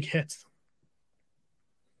a big hit.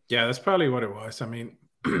 Yeah, that's probably what it was. I mean,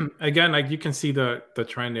 again, like you can see the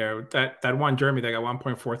trend there. That one Jeremy that got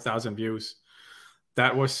 1.4 thousand views,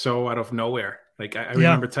 that was so out of nowhere. Like I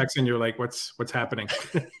remember texting you like, what's happening?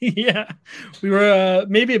 Yeah, we were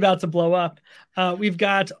maybe about to blow up. We've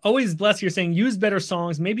got Always Blessed here saying use better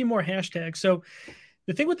songs, maybe more hashtags. So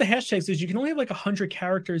The thing with the hashtags is you can only have like 100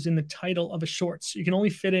 characters in the title of a short. So you can only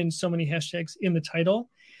fit in so many hashtags in the title.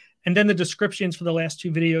 And then the descriptions for the last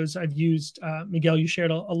 2 videos I've used, Miguel, you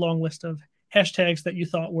shared a long list of hashtags that you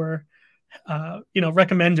thought were,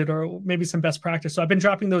 recommended, or maybe some best practice. So I've been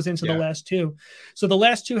dropping those into the last 2. So the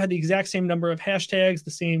last 2 had the exact same number of hashtags,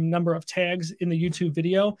 the same number of tags in the YouTube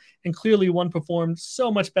video, and clearly one performed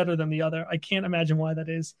so much better than the other. I can't imagine why that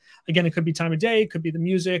is. Again, it could be time of day, it could be the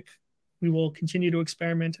music. We will continue to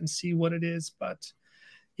experiment and see what it is, but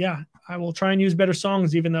yeah, I will try and use better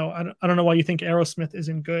songs, even though I don't know why you think Aerosmith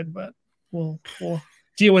isn't good, but we'll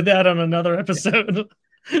deal with that on another episode,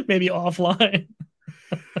 maybe offline.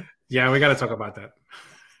 Yeah, we got to talk about that.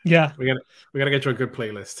 Yeah, we got to get you a good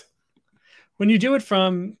playlist. When you do it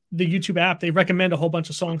from the YouTube app, they recommend a whole bunch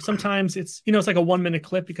of songs. Sometimes it's it's like a 1-minute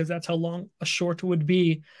clip because that's how long a short would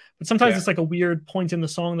be. But sometimes it's like a weird point in the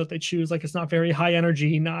song that they choose. Like it's not very high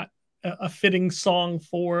energy, not a fitting song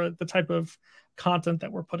for the type of content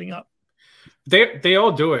that we're putting up. They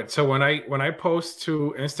all do it. So when I post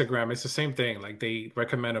to Instagram, it's the same thing. Like they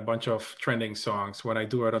recommend a bunch of trending songs. When I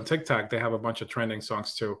do it on TikTok, they have a bunch of trending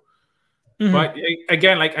songs too. Mm-hmm. But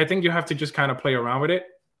again, like I think you have to just kind of play around with it.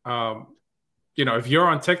 If you're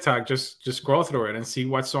on TikTok, just scroll through it and see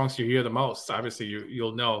what songs you hear the most. Obviously,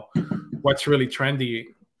 you'll know what's really trendy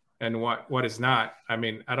and what is not. I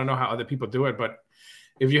mean, I don't know how other people do it, but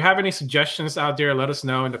if you have any suggestions out there, let us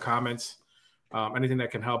know in the comments. Anything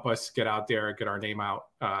that can help us get out there, get our name out,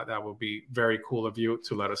 that will be very cool of you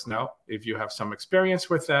to let us know if you have some experience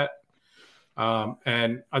with that.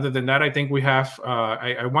 And other than that, I think we have,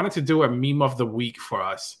 I wanted to do a meme of the week for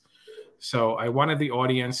us. So I wanted the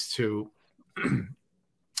audience to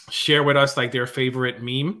share with us like their favorite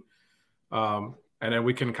meme. And then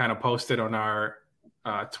we can kind of post it on our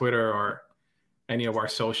Twitter or any of our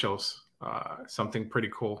socials. Something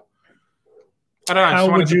pretty cool. I don't know.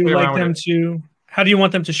 How would you like them to? How do you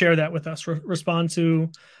want them to share that with us? Respond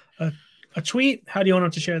to a tweet? How do you want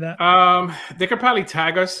them to share that? They could probably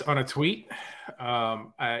tag us on a tweet.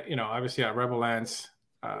 Obviously at Rebel Lance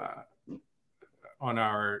on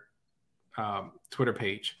our Twitter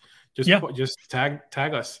page. Just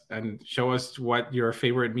tag us and show us what your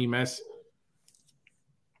favorite meme is.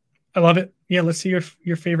 I love it. Yeah, let's see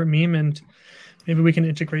your favorite meme, and maybe we can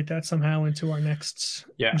integrate that somehow into our next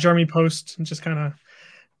Jeremy post and just kind of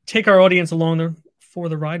take our audience along for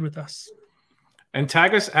the ride with us. And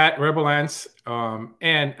tag us at Rebel Lance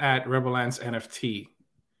and at Rebel Lance NFT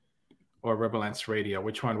or Rebel Lance Radio.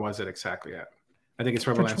 Which one was it exactly at? I think it's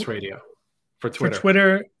Rebel Lance Radio for Twitter. For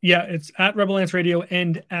Twitter, yeah, it's at Rebel Lance Radio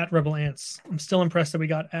and at Rebel Lance. I'm still impressed that we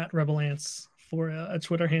got at Rebel Lance for a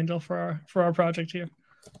Twitter handle for our project here.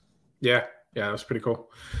 Yeah, that was pretty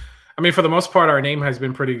cool. I mean, for the most part, our name has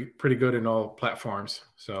been pretty good in all platforms.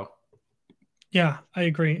 So, yeah, I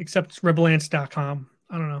agree. Except rebellance.com.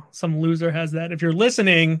 I don't know. Some loser has that. If you're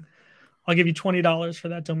listening, I'll give you $20 for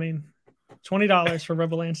that domain. $20 for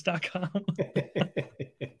rebellance.com.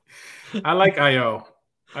 I like IO.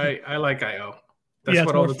 I like IO. That's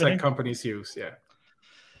what all the tech companies use. Yeah.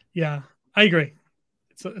 Yeah, I agree.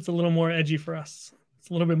 It's a little more edgy for us. It's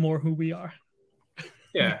a little bit more who we are.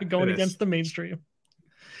 Yeah. Going against the mainstream.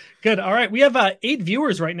 Good. All right. We have 8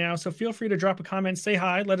 viewers right now, so feel free to drop a comment, say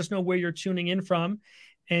hi, let us know where you're tuning in from.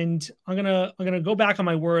 And I'm gonna go back on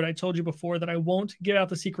my word. I told you before that I won't give out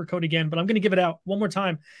the secret code again, but I'm gonna give it out one more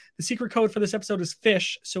time. The secret code for this episode is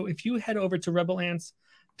fish. So if you head over to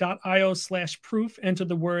rebellance.io/proof, enter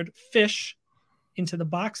the word fish into the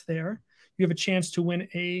box there, you have a chance to win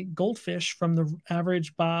a goldfish from the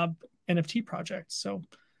Average Bob NFT project. So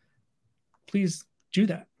please do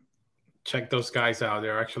that. Check those guys out.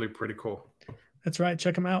 They're actually pretty cool. That's right.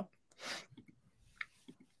 Check them out.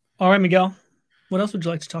 All right, Miguel. What else would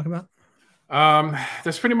you like to talk about?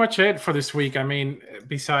 That's pretty much it for this week. I mean,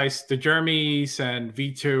 besides the Jeremys and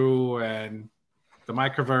V2 and the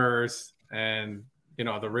microverse and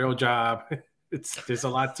the real job, there's a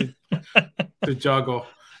lot to juggle.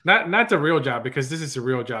 Not the real job, because this is a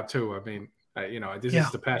real job too. I mean, this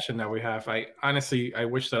is the passion that we have. I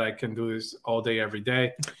wish that I can do this all day, every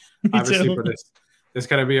day. Obviously, but there's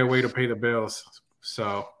got to be a way to pay the bills.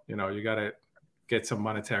 So, you got to get some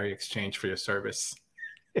monetary exchange for your service.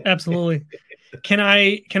 Absolutely. Can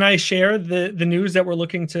I share the news that we're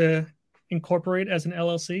looking to incorporate as an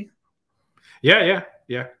LLC? Yeah.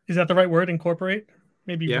 Is that the right word? Incorporate?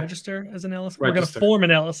 Maybe register as an LLC? Register. We're going to form an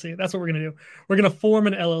LLC. That's what we're going to do. We're going to form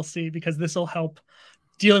an LLC because this will help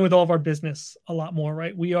dealing with all of our business a lot more,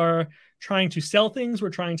 right? We are trying to sell things. We're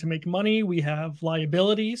trying to make money. We have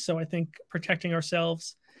liability. So I think protecting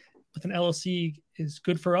ourselves with an LLC is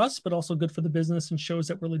good for us, but also good for the business and shows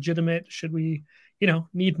that we're legitimate. Should we,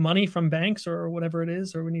 need money from banks or whatever it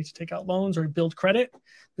is, or we need to take out loans or build credit,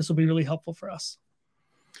 this will be really helpful for us.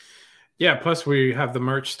 Yeah. Plus we have the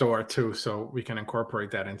merch store too, so we can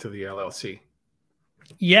incorporate that into the LLC.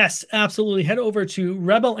 Yes, absolutely. Head over to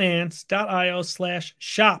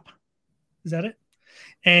rebelants.io/shop. Is that it?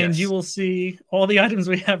 And you will see all the items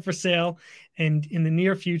we have for sale. And in the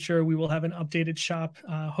near future, we will have an updated shop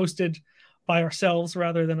hosted by ourselves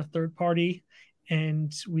rather than a third party.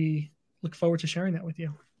 And we look forward to sharing that with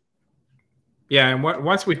you. Yeah. And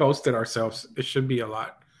once we host it ourselves, it should be a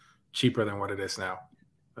lot cheaper than what it is now.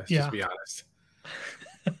 Let's just be honest.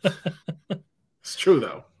 It's true,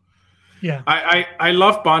 though. Yeah. I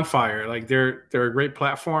love Bonfire. Like they're a great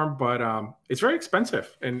platform, but it's very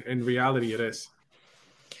expensive. In reality, it is.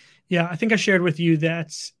 Yeah. I think I shared with you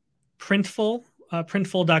that Printful,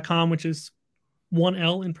 printful.com, which is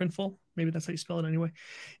 1L in Printful. Maybe that's how you spell it anyway.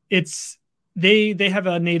 They have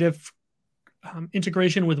a native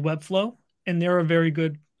integration with Webflow, and they're a very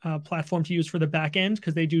good platform to use for the back end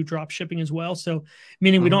because they do drop shipping as well. So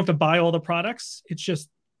meaning we don't have to buy all the products. It's just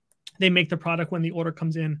they make the product when the order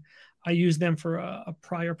comes in. I used them for a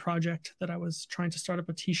prior project that I was trying to start up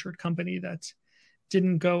a t-shirt company that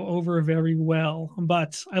didn't go over very well,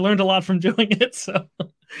 but I learned a lot from doing it. So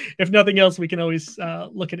if nothing else, we can always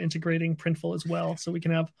look at integrating Printful as well. So we can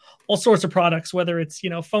have all sorts of products, whether it's,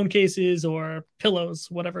 phone cases or pillows,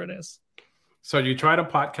 whatever it is. So you tried a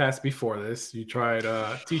podcast before this. You tried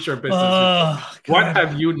a t-shirt business. What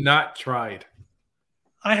have you not tried?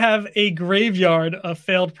 I have a graveyard of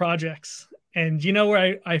failed projects. And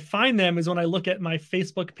where I find them is when I look at my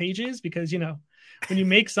Facebook pages, because, when you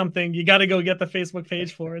make something, you got to go get the Facebook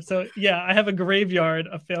page for it. So yeah, I have a graveyard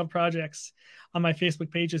of failed projects on my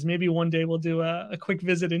Facebook pages. Maybe one day we'll do a quick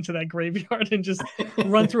visit into that graveyard and just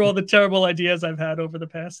run through all the terrible ideas I've had over the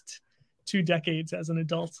past 2 decades as an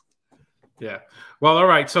adult. Yeah. Well, all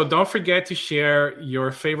right. So don't forget to share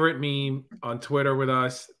your favorite meme on Twitter with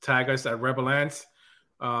us. Tag us at Rebelance.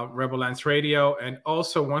 Rebelance Radio. And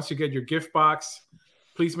also, once you get your gift box,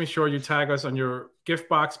 please make sure you tag us on your gift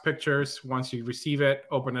box pictures. Once you receive it,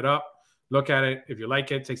 open it up, look at it. If you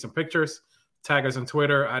like it, take some pictures. Tag us on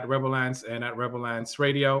Twitter at Rebelance and at Rebelance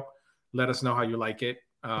Radio. Let us know how you like it,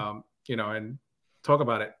 and talk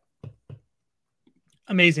about it.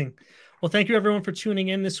 Amazing. Well, thank you everyone for tuning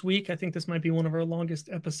in this week. I think this might be one of our longest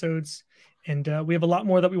episodes, and we have a lot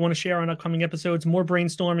more that we want to share on upcoming episodes, more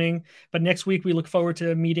brainstorming. But next week, we look forward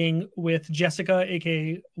to meeting with Jessica,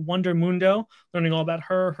 aka Wonder Mundo, learning all about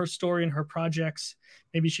her story and her projects.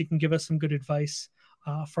 Maybe she can give us some good advice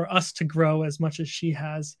for us to grow as much as she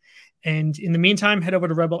has. And in the meantime, head over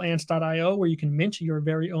to rebelants.io where you can mint your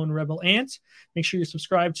very own Rebel Ant. Make sure you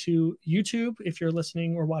subscribe to YouTube if you're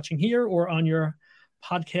listening or watching here or on your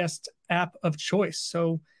podcast app of choice.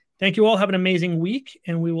 So thank you all. Have an amazing week,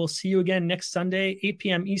 and we will see you again next Sunday, 8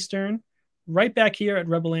 p.m. Eastern, right back here at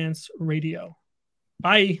Rebel Ants Radio.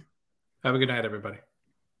 Bye. Have a good night, everybody.